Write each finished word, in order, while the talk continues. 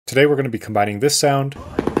Today we're going to be combining this sound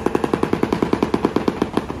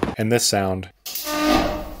and this sound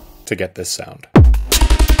to get this sound.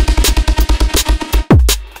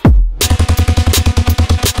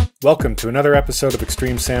 Welcome to another episode of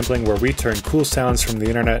Extreme Sampling, where we turn cool sounds from the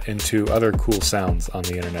internet into other cool sounds on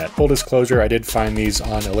the internet. Full disclosure, I did find these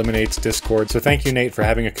on Eliminate's Discord, so thank you, Nate, for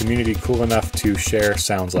having a community cool enough to share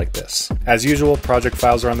sounds like this. As usual, project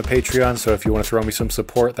files are on the Patreon, so if you want to throw me some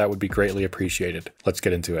support, that would be greatly appreciated. Let's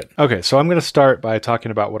get into it. Okay, so I'm going to start by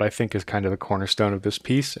talking about what I think is kind of the cornerstone of this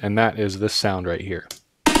piece, and that is this sound right here.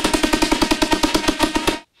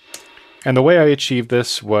 And the way I achieved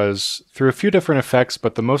this was through a few different effects,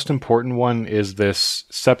 but the most important one is this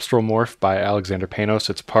Cepstral Morph by Alexander Panos.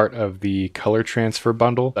 It's part of the color transfer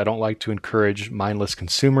bundle. I don't like to encourage mindless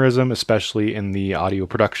consumerism, especially in the audio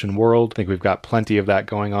production world. I think we've got plenty of that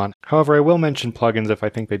going on. However, I will mention plugins if I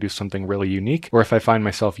think they do something really unique, or if I find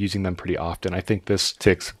myself using them pretty often. I think this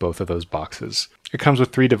ticks both of those boxes. It comes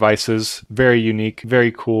with 3 devices, very unique,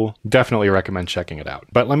 very cool. Definitely recommend checking it out.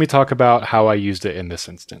 But let me talk about how I used it in this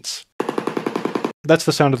instance. That's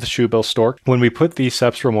the sound of the shoebill stork. When we put the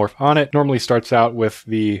Cepstral Morph on it, normally starts out with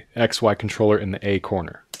the XY controller in the A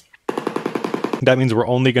corner. That means we're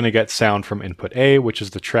only going to get sound from input A, which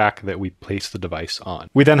is the track that we place the device on.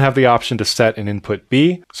 We then have the option to set an input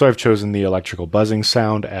B, so I've chosen the electrical buzzing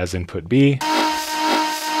sound as input B.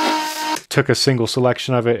 Took a single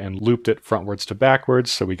selection of it and looped it frontwards to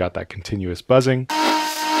backwards, so we got that continuous buzzing.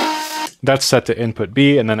 That's set to input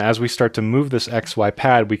B, and then as we start to move this XY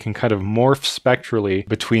pad, we can kind of morph spectrally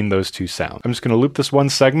between those two sounds. I'm just going to loop this one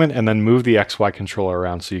segment and then move the XY controller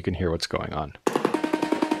around so you can hear what's going on.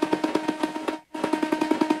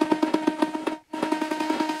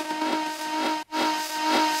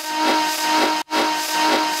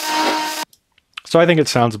 So I think it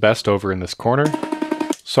sounds best over in this corner,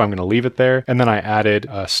 so I'm going to leave it there. And then I added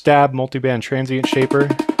a stab multiband transient shaper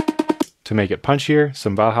to make it punchier,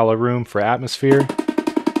 some Valhalla room for atmosphere,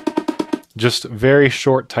 just very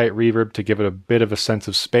short, tight reverb to give it a bit of a sense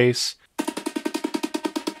of space,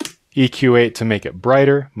 EQ8 to make it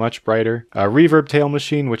brighter, much brighter, a reverb tail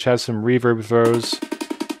machine which has some reverb throws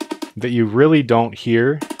that you really don't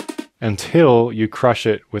hear until you crush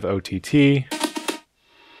it with OTT,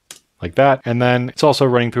 like that, and then it's also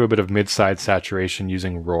running through a bit of mid-side saturation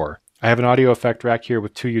using roar. I have an audio effect rack here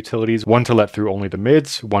with 2 utilities, one to let through only the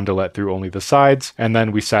mids, one to let through only the sides, and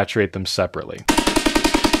then we saturate them separately.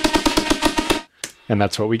 And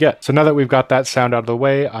that's what we get. So now that we've got that sound out of the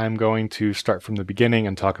way, I'm going to start from the beginning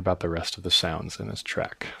and talk about the rest of the sounds in this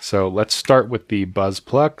track. So let's start with the buzz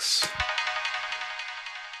plucks.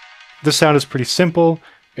 This sound is pretty simple.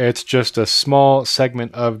 It's just a small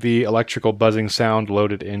segment of the electrical buzzing sound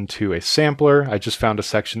loaded into a sampler. I just found a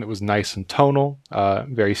section that was nice and tonal,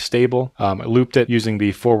 very stable. I looped it using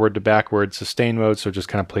the forward to backward sustain mode, so it just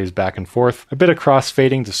kind of plays back and forth. A bit of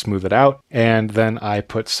crossfading to smooth it out, and then I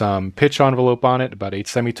put some pitch envelope on it, about 8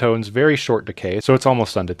 semitones, very short decay, so it's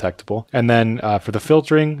almost undetectable. And then for the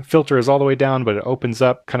filtering, filter is all the way down, but it opens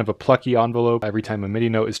up, kind of a plucky envelope every time a MIDI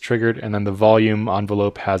note is triggered, and then the volume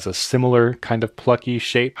envelope has a similar kind of plucky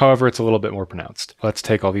shape. However, it's a little bit more pronounced. Let's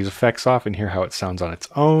take all these effects off and hear how it sounds on its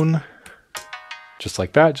own. Just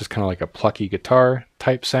like that, just kind of like a plucky guitar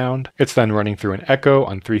type sound. It's then running through an echo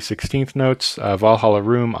on 3/16 notes, Valhalla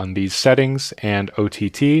room on these settings, and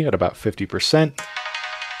OTT at about 50%.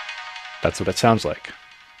 That's what it sounds like.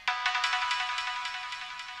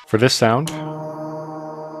 For this sound,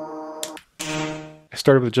 I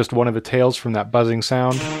started with just one of the tails from that buzzing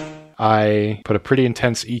sound. I put a pretty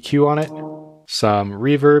intense EQ on it, some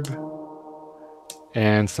reverb,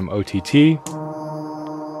 and some OTT,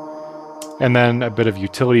 and then a bit of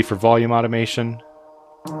utility for volume automation.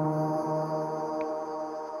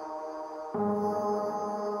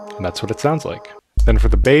 And that's what it sounds like. Then for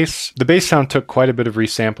the bass sound took quite a bit of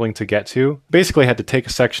resampling to get to. Basically I had to take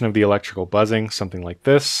a section of the electrical buzzing, something like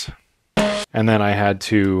this, and then I had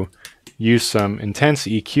to use some intense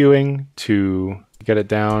EQing to get it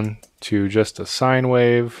down to just a sine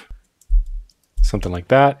wave, something like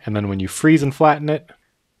that. And then when you freeze and flatten it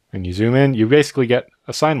and you zoom in, you basically get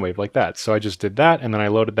a sine wave like that. So I just did that, and then I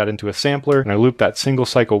loaded that into a sampler and I looped that single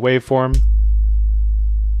cycle waveform,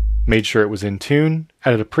 made sure it was in tune,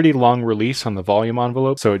 added a pretty long release on the volume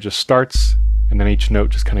envelope, so it just starts and then each note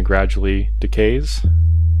just kind of gradually decays.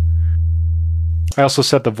 I also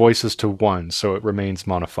set the voices to 1, so it remains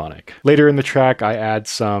monophonic. Later in the track, I add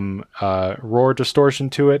some roar distortion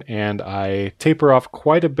to it, and I taper off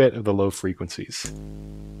quite a bit of the low frequencies.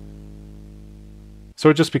 So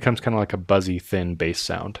it just becomes kind of like a buzzy, thin bass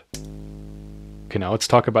sound. Okay, now let's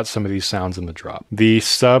talk about some of these sounds in the drop. The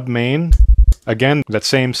sub main Again, that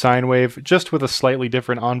same sine wave, just with a slightly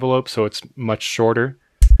different envelope, so it's much shorter.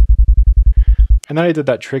 And then I did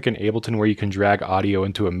that trick in Ableton where you can drag audio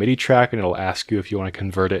into a MIDI track and it'll ask you if you want to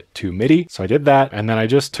convert it to MIDI. So I did that, and then I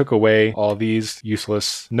just took away all these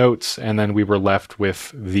useless notes, and then we were left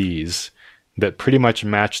with these that pretty much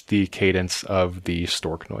matched the cadence of the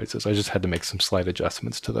stork noises. I just had to make some slight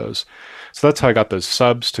adjustments to those. So that's how I got those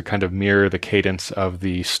subs to kind of mirror the cadence of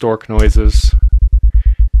the stork noises.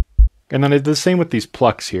 And then I did the same with these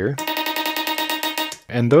plucks here.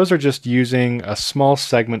 And those are just using a small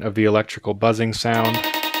segment of the electrical buzzing sound.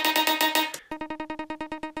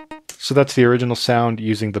 So that's the original sound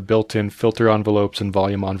using the built-in filter envelopes and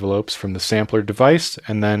volume envelopes from the sampler device.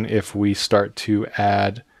 And then if we start to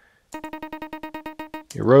add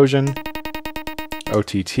erosion,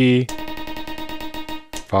 OTT,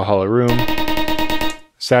 Valhalla Room,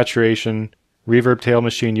 saturation, reverb tail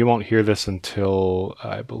machine, you won't hear this until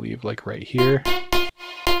I believe like right here.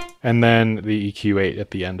 And then the EQ8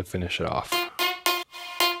 at the end to finish it off.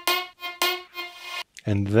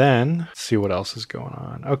 And then, let's see what else is going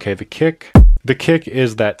on. Okay, the kick. The kick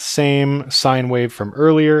is that same sine wave from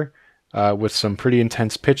earlier with some pretty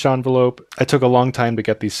intense pitch envelope. I took a long time to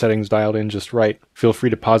get these settings dialed in just right. Feel free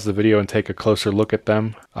to pause the video and take a closer look at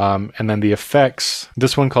them. And then the effects,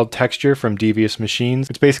 this one called Texture from Devious Machines.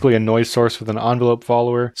 It's basically a noise source with an envelope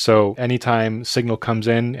follower. So anytime signal comes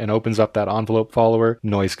in and opens up that envelope follower,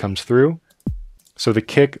 noise comes through. So the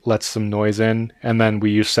kick lets some noise in, and then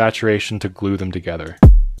we use saturation to glue them together.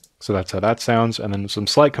 So that's how that sounds. And then some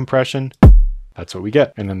slight compression. That's what we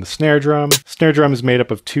get. And then the snare drum. Snare drum is made up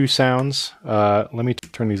of two sounds. Let me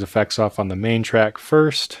turn these effects off on the main track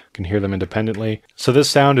first. You can hear them independently. So this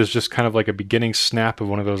sound is just kind of like a beginning snap of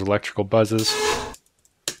one of those electrical buzzes.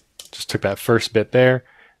 Just took that first bit there,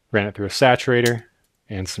 ran it through a saturator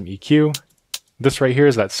and some EQ. This right here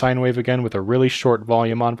is that sine wave again with a really short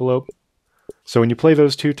volume envelope. So when you play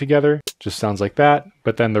those two together, it just sounds like that.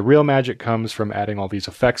 But then the real magic comes from adding all these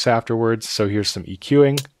effects afterwards. So here's some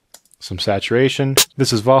EQing. Some saturation.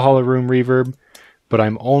 This is Valhalla Room reverb, but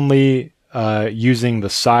I'm only using the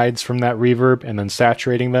sides from that reverb and then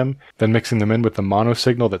saturating them, then mixing them in with the mono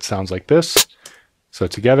signal that sounds like this. So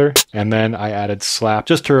together, and then I added slap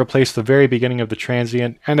just to replace the very beginning of the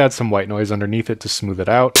transient and add some white noise underneath it to smooth it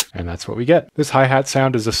out, and that's what we get. This hi-hat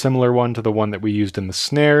sound is a similar one to the one that we used in the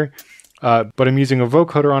snare, but I'm using a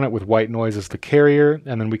vocoder on it with white noise as the carrier,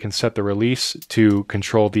 and then we can set the release to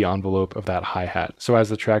control the envelope of that hi-hat. So as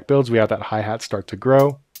the track builds, we have that hi-hat start to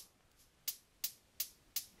grow.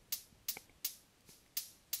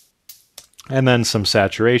 And then some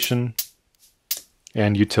saturation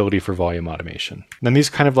and utility for volume automation. And then these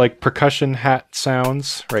kind of like percussion hat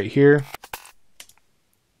sounds right here.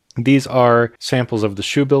 These are samples of the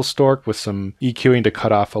shoebill stork with some EQing to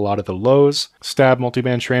cut off a lot of the lows, stab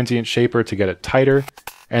multiband transient shaper to get it tighter,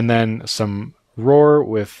 and then some roar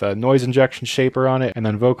with a noise injection shaper on it, and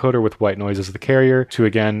then vocoder with white noise as the carrier to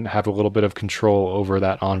again have a little bit of control over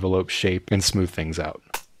that envelope shape and smooth things out.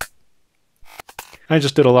 I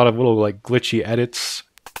just did a lot of little like glitchy edits,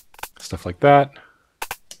 stuff like that.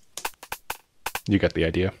 You get the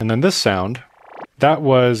idea. And then this sound, that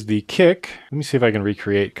was the kick. Let me see if I can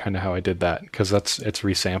recreate kind of how I did that, because it's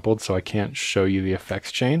resampled, so I can't show you the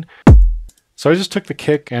effects chain. So I just took the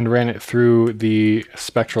kick and ran it through the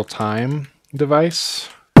spectral time device.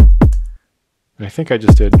 And I think I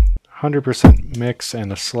just did 100% mix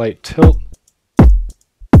and a slight tilt.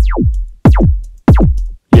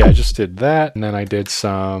 Yeah, I just did that. And then I did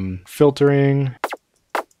some filtering,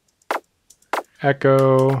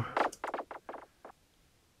 echo,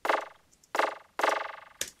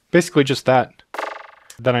 basically just that.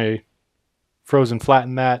 Then I froze and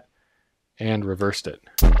flattened that and reversed it.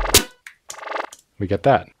 We get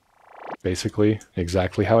that. Basically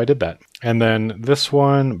exactly how I did that. And then this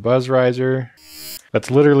one, Buzz Riser,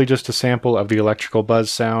 that's literally just a sample of the electrical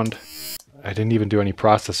buzz sound. I didn't even do any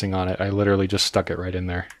processing on it. I literally just stuck it right in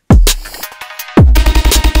there.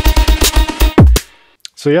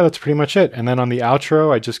 So yeah, that's pretty much it. And then on the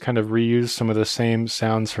outro, I just kind of reused some of the same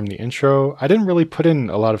sounds from the intro. I didn't really put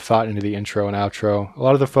in a lot of thought into the intro and outro. A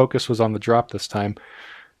lot of the focus was on the drop this time.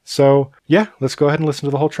 So yeah, let's go ahead and listen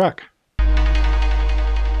to the whole track.